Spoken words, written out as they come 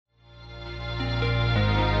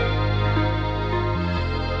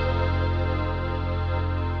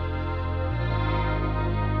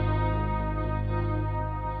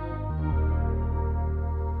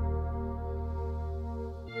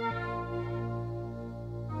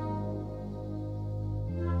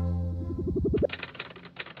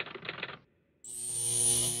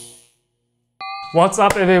What's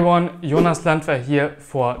up everyone, Jonas here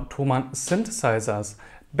for Thomann Synthesizers,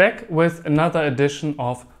 back with another edition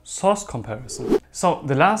of source comparison. So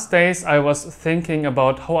the last days I was thinking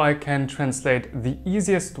about how I can translate the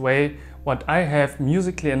easiest way what I have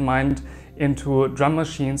musically in mind into drum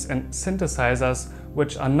machines and synthesizers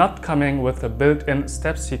which are not coming with a built-in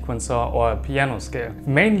step sequencer or a piano scale.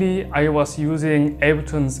 Mainly I was using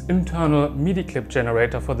Ableton's internal MIDI clip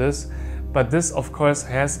generator for this, but this of course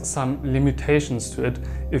has some limitations to it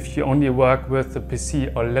if you only work with the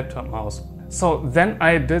PC or laptop mouse. So then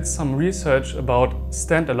I did some research about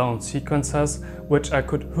standalone sequencers which I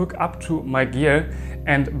could hook up to my gear,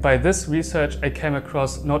 and by this research I came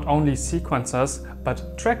across not only sequencers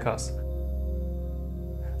but trackers.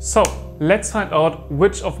 So let's find out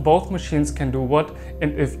which of both machines can do what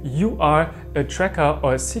and if you are a tracker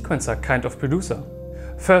or a sequencer kind of producer.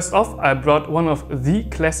 First off, I brought one of the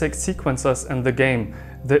classic sequencers in the game,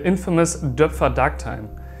 the infamous Doepfer DarkTime.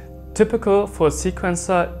 Typical for a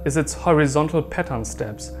sequencer is its horizontal pattern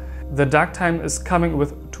steps. The DarkTime is coming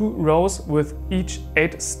with 2 rows with each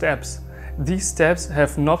 8 steps. These steps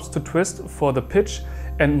have knobs to twist for the pitch,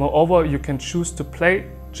 and moreover you can choose to play,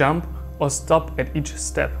 jump or stop at each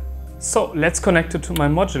step. So let's connect it to my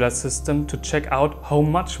modular system to check out how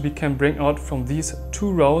much we can bring out from these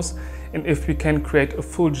 2 rows and if we can create a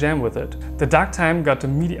full jam with it. The DarkTime got a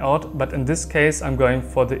MIDI out, but in this case I'm going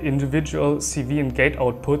for the individual CV and gate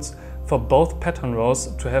outputs for both pattern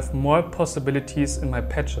rows to have more possibilities in my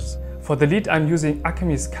patches. For the lead I'm using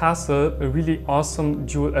Akemi's Castle, a really awesome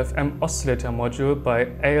dual FM oscillator module by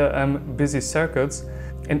ALM Busy Circuits.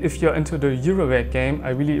 And if you're into the Eurorack game, I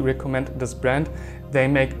really recommend this brand. They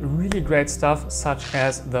make really great stuff such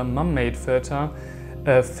as the Mum-Made filter,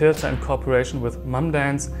 a filter in cooperation with Mum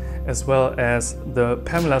Dance, as well as the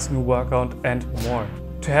Pamela's New Workout and more.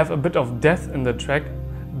 To have a bit of depth in the track,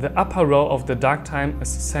 the upper row of the DarkTime is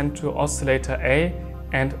sent to oscillator A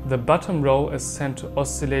and the bottom row is sent to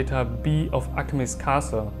oscillator B of Akemi's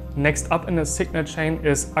Castle. Next up in the signal chain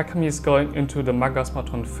is Akemi's going into the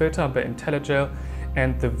Morgasmatron filter by Intellijel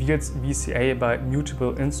and the Wheels VCA by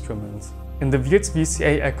Mutable Instruments. In the Wheels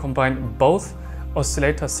VCA I combine both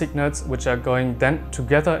oscillator signals which are going then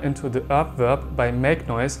together into the Erbe Verb by Make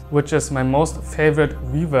Noise, which is my most favorite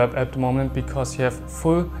reverb at the moment because you have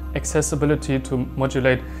full accessibility to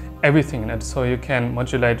modulate everything in it. So you can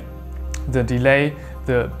modulate the delay,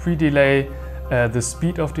 the pre-delay, the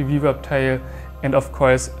speed of the reverb tail, and of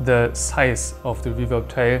course the size of the reverb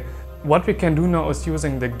tail. What we can do now is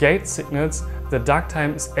using the gate signals the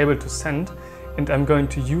DarkTime is able to send, and I'm going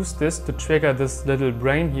to use this to trigger this little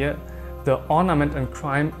brain here, the ornament and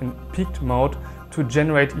crime in peaked mode, to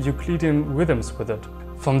generate Euclidean rhythms with it.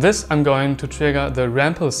 From this I'm going to trigger the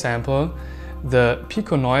rample sample, the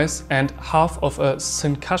pico noise and half of a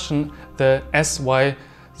syncussion, the SY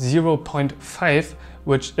 0.5,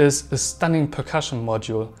 which is a stunning percussion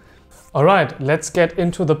module. Alright, let's get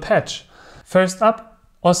into the patch. First up,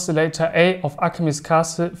 oscillator A of Akemi's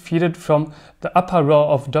Castle feeded from the upper row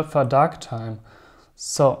of Doepfer DarkTime.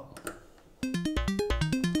 So,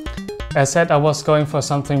 as said, I was going for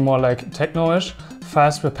something more like techno-ish,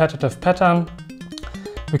 fast repetitive pattern.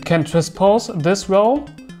 We can transpose this row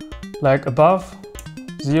like above,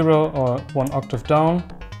 0 or 1 octave down.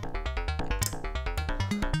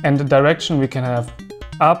 And the direction we can have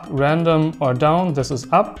up, random or down. This is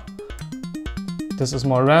up, this is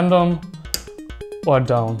more random, or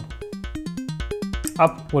down.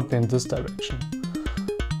 Up would be in this direction.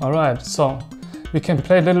 Alright, so we can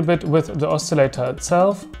play a little bit with the oscillator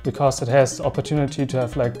itself because it has the opportunity to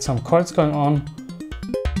have like some chords going on.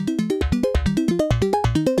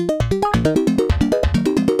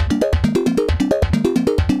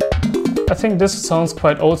 I think this sounds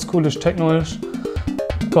quite old schoolish, techno-ish.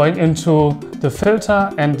 Going into the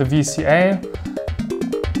filter and the VCA.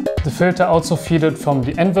 The filter also feeded from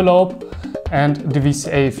the envelope and the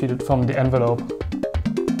VCA feeded from the envelope.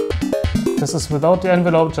 This is without the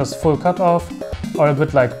envelope, just full cutoff, or a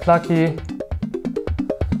bit like plucky,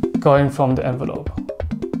 going from the envelope.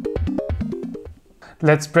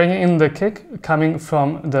 Let's bring in the kick coming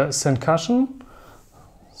from the syncussion.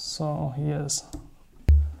 So here's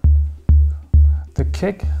the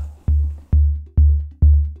kick.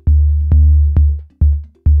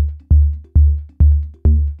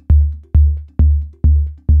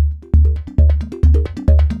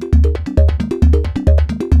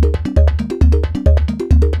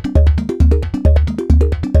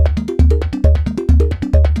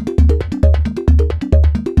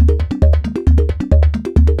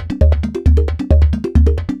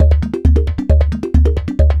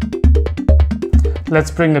 Let's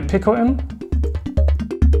bring the pico in.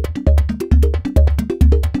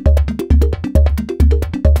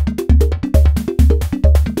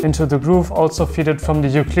 into the groove, also feed it from the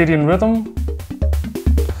Euclidean rhythm.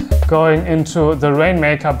 Going into the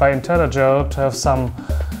Rainmaker by Intellijel to have some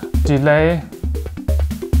delay.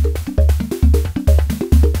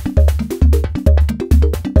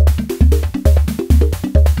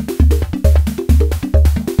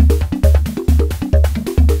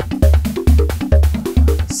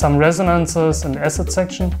 Some resonances in the acid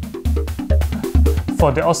section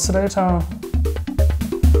for the oscillator.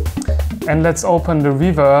 And let's open the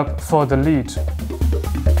reverb for the lead.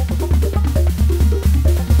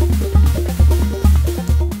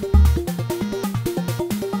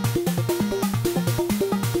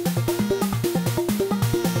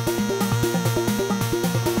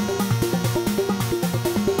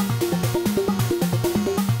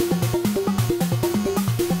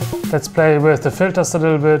 Let's play with the filters a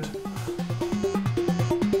little bit.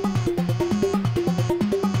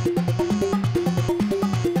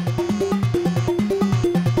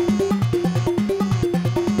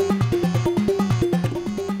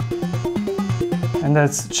 And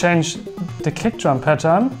let's change the kick drum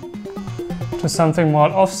pattern to something more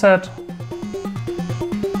offset.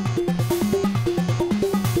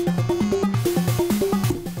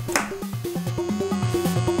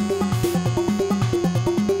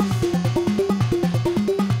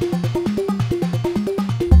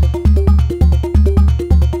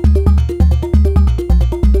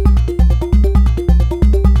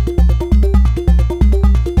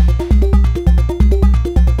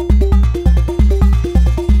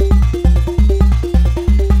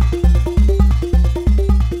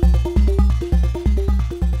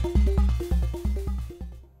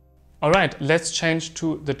 Alright, let's change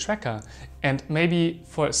to the tracker. And maybe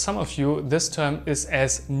for some of you this term is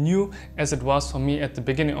as new as it was for me at the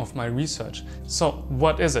beginning of my research. So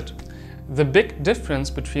what is it? The big difference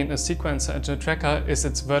between a sequencer and a tracker is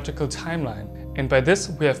its vertical timeline. And by this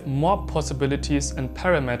we have more possibilities and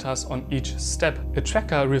parameters on each step. A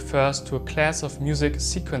tracker refers to a class of music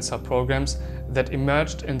sequencer programs that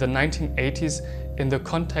emerged in the 1980s in the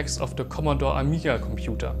context of the Commodore Amiga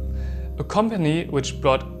computer. A company which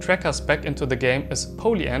brought trackers back into the game is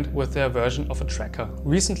Polyend with their version of a tracker.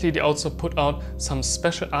 Recently they also put out some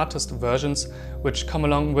special artist versions which come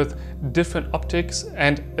along with different optics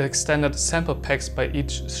and extended sample packs by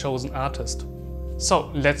each chosen artist.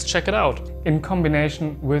 So let's check it out. In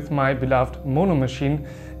combination with my beloved Monomachine,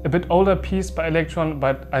 a bit older piece by Elektron,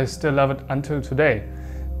 but I still love it until today.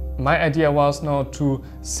 My idea was now to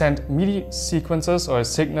send MIDI sequences or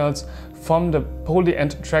signals from the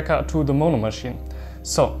Polyend Tracker to the Monomachine.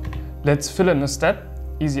 So let's fill in a step.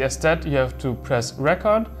 Easy as that, you have to press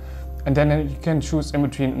record and then you can choose in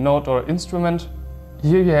between note or instrument.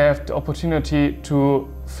 Here you have the opportunity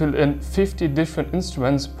to fill in 50 different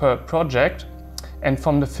instruments per project, and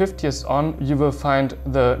from the 50th on you will find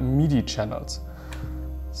the MIDI channels.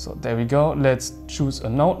 So there we go. Let's choose a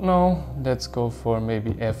note now. Let's go for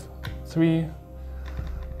maybe F3.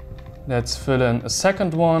 Let's fill in a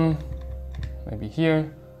second one, maybe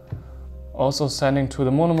here. Also sending to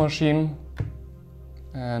the Monomachine,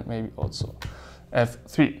 and maybe also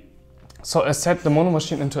F3. So I set the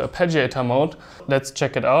Monomachine into arpeggiator mode. Let's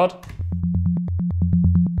check it out.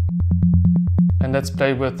 And let's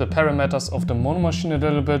play with the parameters of the Monomachine a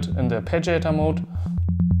little bit in the arpeggiator mode.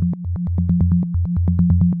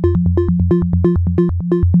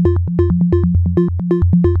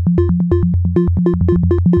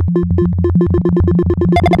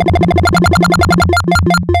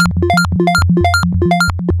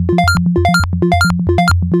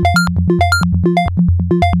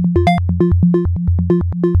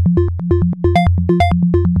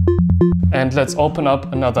 And let's open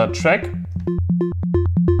up another track.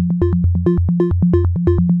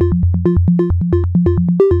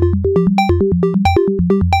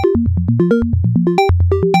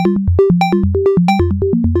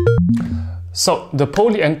 So the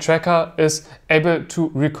Polyend Tracker is able to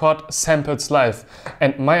record samples live,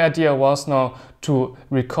 and my idea was now to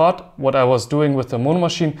record what I was doing with the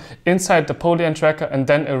Monomachine inside the Polyend Tracker and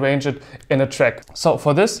then arrange it in a track. So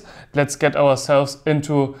for this, let's get ourselves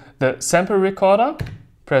into the sample recorder,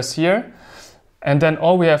 press here, and then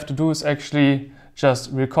all we have to do is actually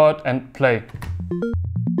just record and play.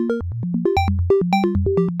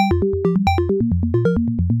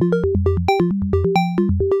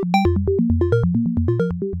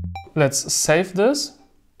 Let's save this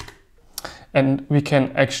and we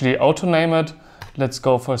can actually auto-name it. Let's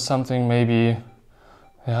go for something maybe,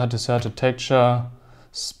 yeah, deserted texture,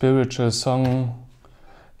 spiritual song.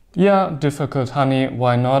 Yeah, difficult honey,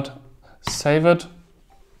 why not? Save it.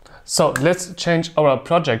 So let's change our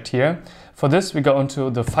project here. For this we go into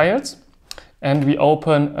the files and we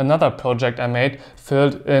open another project I made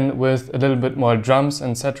filled in with a little bit more drums,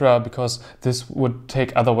 etc., because this would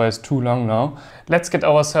take otherwise too long now. Let's get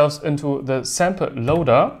ourselves into the sample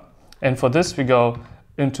loader, and for this we go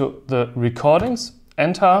into the recordings,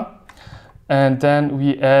 enter, and then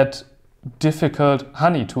we add difficult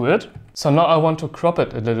honey to it. So now I want to crop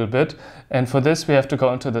it a little bit, and for this we have to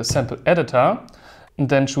go into the sample editor and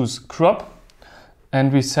then choose crop,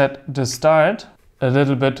 and we set the start a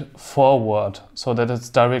little bit forward so that it's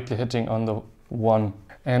directly hitting on the 1.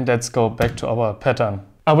 And let's go back to our pattern.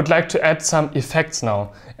 I would like to add some effects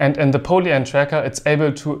now, and in the Polyend Tracker it's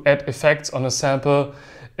able to add effects on a sample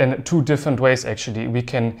in 2 different ways actually. We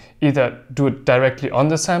can either do it directly on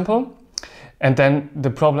the sample, and then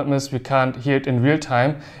the problem is we can't hear it in real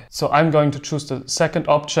time. So I'm going to choose the second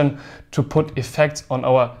option to put effects on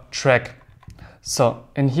our track. So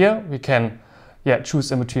in here we can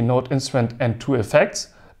choose in between note, instrument and 2 effects.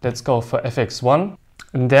 Let's go for FX1.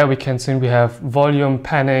 And there we can see we have volume,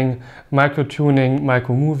 panning, micro tuning,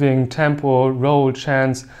 micro moving, tempo, roll,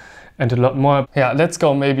 chance, and a lot more. Yeah, let's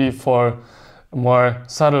go maybe for a more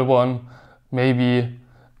subtle one, maybe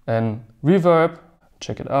an reverb.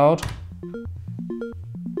 Check it out.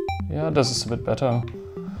 Yeah, this is a bit better.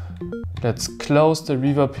 Let's close the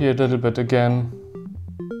reverb here a little bit again.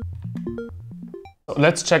 So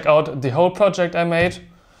let's check out the whole project I made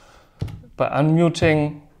by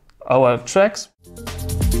unmuting our tracks.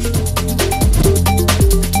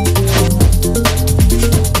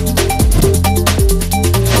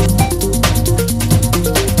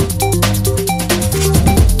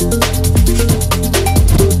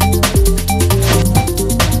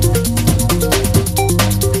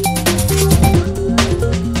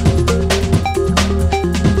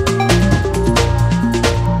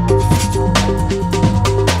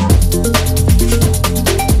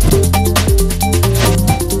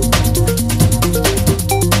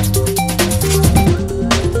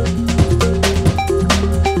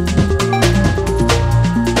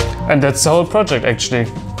 And that's the whole project actually.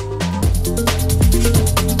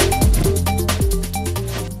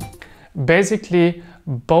 Basically,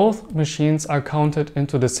 both machines are counted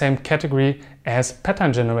into the same category as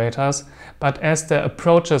pattern generators, but as their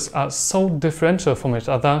approaches are so differential from each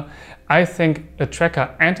other, I think a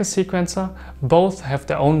tracker and a sequencer both have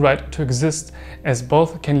their own right to exist, as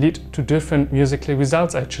both can lead to different musical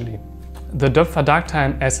results actually. The Doepfer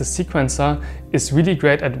Darktime as a sequencer is really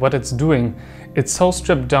great at what it's doing. It's so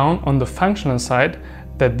stripped down on the functional side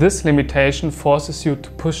that this limitation forces you to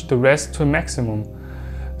push the rest to a maximum.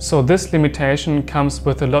 So this limitation comes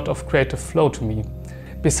with a lot of creative flow to me.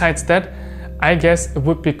 Besides that, I guess it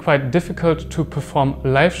would be quite difficult to perform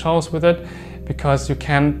live shows with it, because you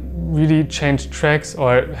can't really change tracks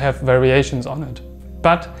or have variations on it.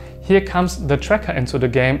 But here comes the tracker into the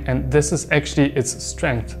game, and this is actually its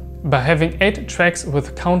strength. By having 8 tracks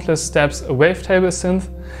with countless steps, a wavetable synth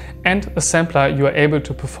and a sampler, you are able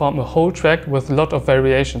to perform a whole track with a lot of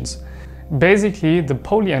variations. Basically, the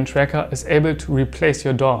Polyend Tracker is able to replace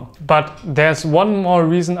your DAW. But there's one more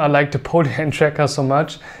reason I like the Polyend Tracker so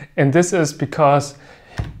much, and this is because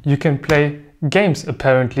you can play games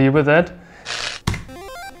apparently with it.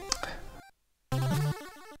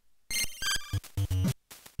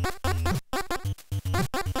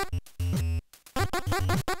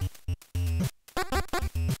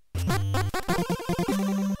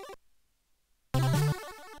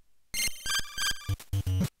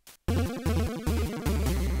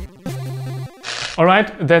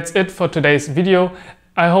 Alright, that's it for today's video.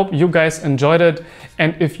 I hope you guys enjoyed it,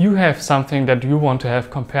 and if you have something that you want to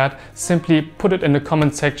have compared, simply put it in the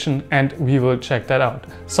comment section and we will check that out.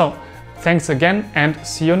 So, thanks again and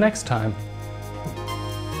see you next time.